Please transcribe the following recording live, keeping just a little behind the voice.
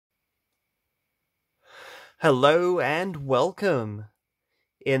Hello and welcome!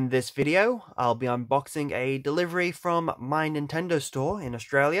 In this video, I'll be unboxing a delivery from my Nintendo store in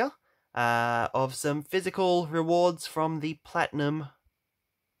Australia of some physical rewards from the Platinum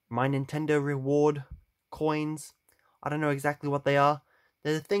My Nintendo Reward coins. I don't know exactly what they are.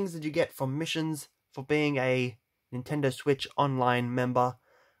 They're the things that you get from missions for being a Nintendo Switch Online member.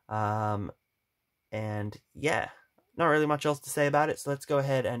 And yeah, not really much else to say about it, so let's go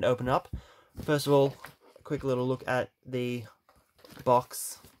ahead and open it up. First of all, a quick little look at the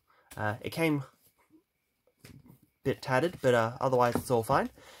box. It came a bit tattered, but otherwise it's all fine.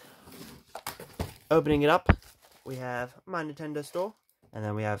 Opening it up, we have my Nintendo store, and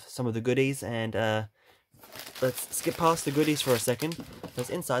then we have some of the goodies, and let's skip past the goodies for a second, because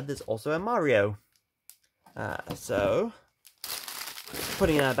inside there's also a Mario. So,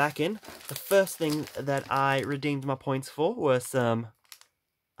 putting that back in, the first thing that I redeemed my points for was some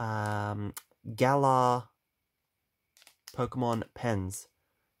Galar Pokemon pens.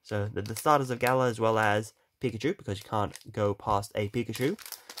 So the starters of Galar as well as Pikachu, because you can't go past a Pikachu.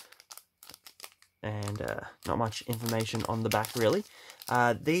 And not much information on the back really.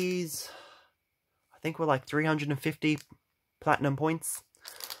 These, I think, were like 350 platinum points.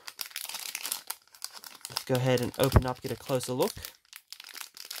 Let's go ahead and open up, get a closer look.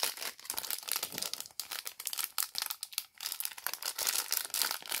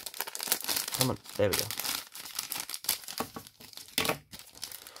 Come on, there we go.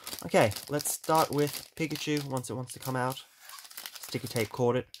 Okay, let's start with Pikachu once it wants to come out. Sticky tape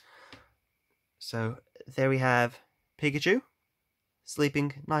caught it. So there we have Pikachu,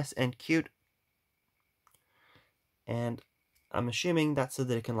 sleeping nice and cute. And I'm assuming that's so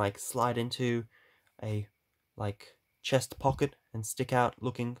that it can like slide into a like chest pocket and stick out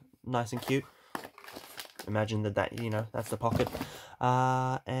looking nice and cute. Imagine that that's the pocket.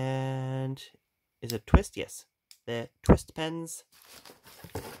 And is it twist? Yes. They're twist pens.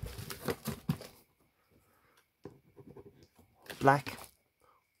 Black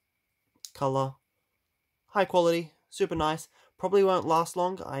color, high quality, super nice. Probably won't last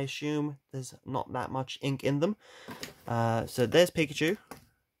long. I assume there's not that much ink in them. So there's Pikachu.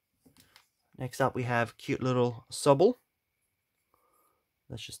 Next up we have cute little Sobble.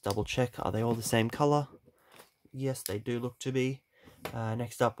 Let's just double check. Are they all the same color? Yes, they do look to be.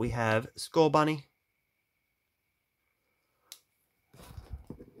 Next up we have Score Bunny.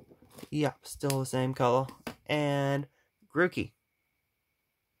 Yep, still the same color. And Grookey.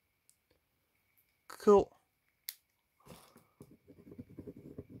 Cool.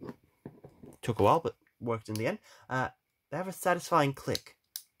 Took a while, but worked in the end. They have a satisfying click.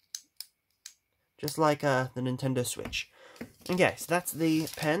 Just like the Nintendo Switch. Okay, so that's the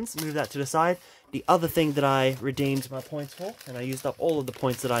pens. Move that to the side. The other thing that I redeemed my points for, and I used up all of the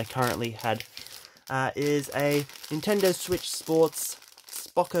points that I currently had, is a Nintendo Switch Sports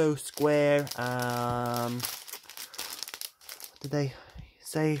Spocko Square. Did they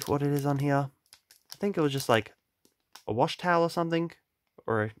say what it is on here? I think it was just like a wash towel or something,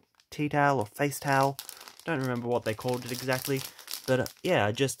 or a tea towel or face towel. Don't remember what they called it exactly, but yeah,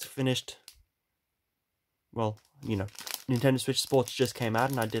 I just finished. Well, Nintendo Switch Sports just came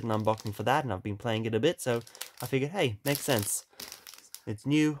out, and I did an unboxing for that, and I've been playing it a bit, so I figured, hey, makes sense. It's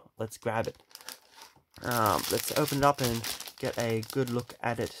new, let's grab it. Let's open it up and get a good look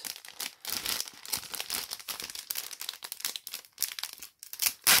at it.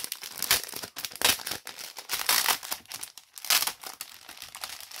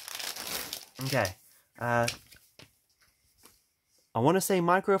 Okay, I want to say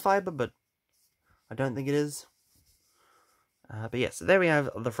microfiber, but I don't think it is. But yeah, so there we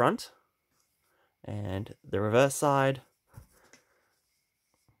have the front and the reverse side.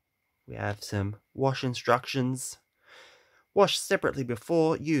 We have some wash instructions. Wash separately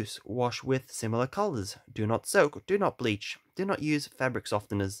before use. Wash with similar colors. Do not soak. Do not bleach. Do not use fabric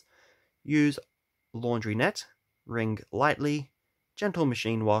softeners. Use laundry net. Wring lightly. Gentle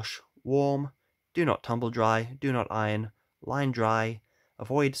machine wash. Warm. Do not tumble dry. Do not iron. Line dry.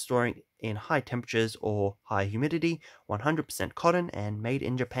 Avoid storing in high temperatures or high humidity. 100% cotton and made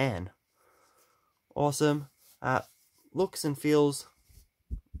in Japan. Awesome. Looks and feels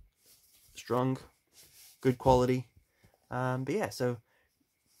strong. Good quality. But yeah, so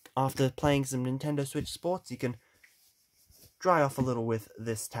after playing some Nintendo Switch Sports, you can dry off a little with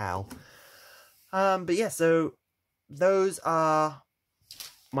this towel. But yeah, so those are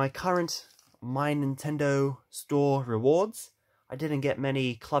my current My Nintendo Store rewards. I didn't get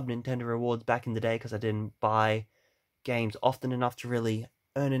many Club Nintendo rewards back in the day because I didn't buy games often enough to really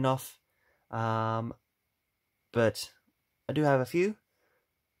earn enough. But I do have a few.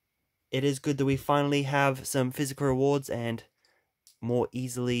 it is good that we finally have some physical rewards and more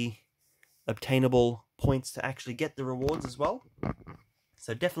easily obtainable points to actually get the rewards as well.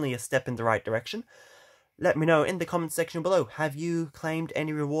 So definitely a step in the right direction. Let me know in the comment section below, have you claimed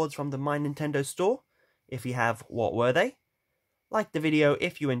any rewards from the My Nintendo store? If you have, what were they? Like the video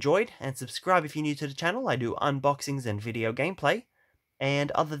if you enjoyed, and subscribe if you're new to the channel. I do unboxings and video gameplay.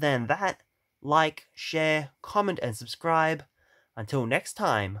 And other than that, like, share, comment, and subscribe. Until next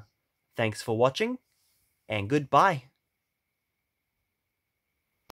time, thanks for watching, and goodbye.